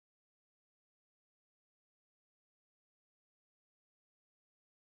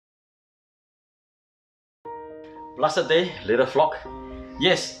Blessed day, little flock.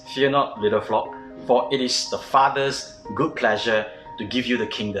 Yes, fear not, little flock, for it is the Father's good pleasure to give you the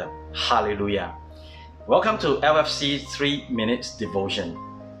kingdom. Hallelujah. Welcome to LFC 3 Minutes Devotion.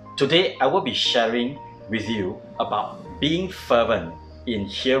 Today I will be sharing with you about being fervent in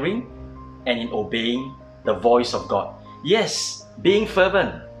hearing and in obeying the voice of God. Yes, being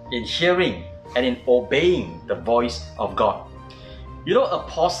fervent in hearing and in obeying the voice of God. You know,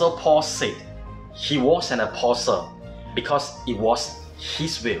 Apostle Paul said he was an apostle because it was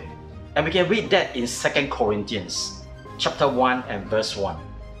his will. And we can read that in 2 Corinthians chapter 1 and verse 1.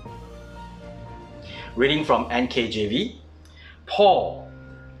 Reading from NKJV, Paul,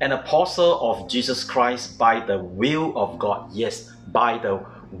 an apostle of Jesus Christ by the will of God. Yes, by the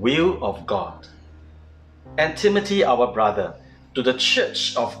will of God. And Timothy, our brother, to the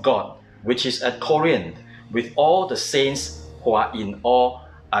church of God, which is at Corinth, with all the saints who are in all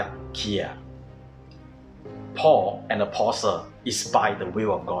Achaia. Paul, an apostle, is by the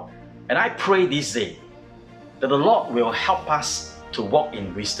will of God. And I pray this day that the Lord will help us to walk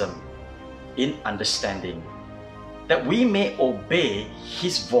in wisdom, in understanding, that we may obey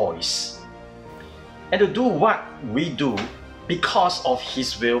His voice and to do what we do because of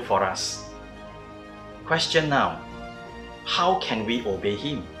His will for us. Question now, how can we obey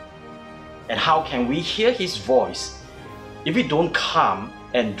Him? And how can we hear His voice if we don't come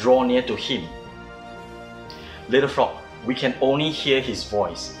and draw near to Him? Little flock, we can only hear His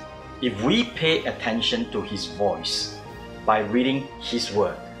voice if we pay attention to His voice by reading His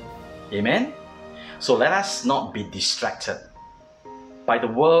word. Amen? So let us not be distracted by the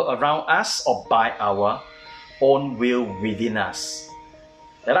world around us or by our own will within us.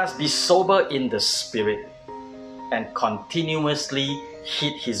 Let us be sober in the spirit and continuously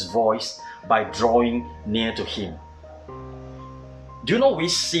heed His voice by drawing near to Him. Do you know we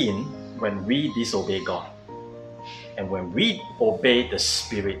sin when we disobey God? And when we obey the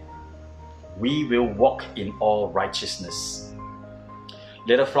Spirit, we will walk in all righteousness.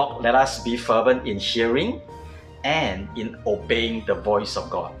 Little flock, let us be fervent in hearing and in obeying the voice of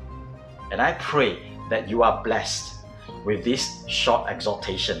God. And I pray that you are blessed with this short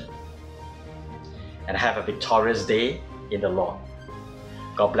exhortation. And have a victorious day in the Lord.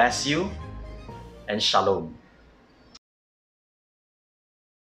 God bless you and shalom.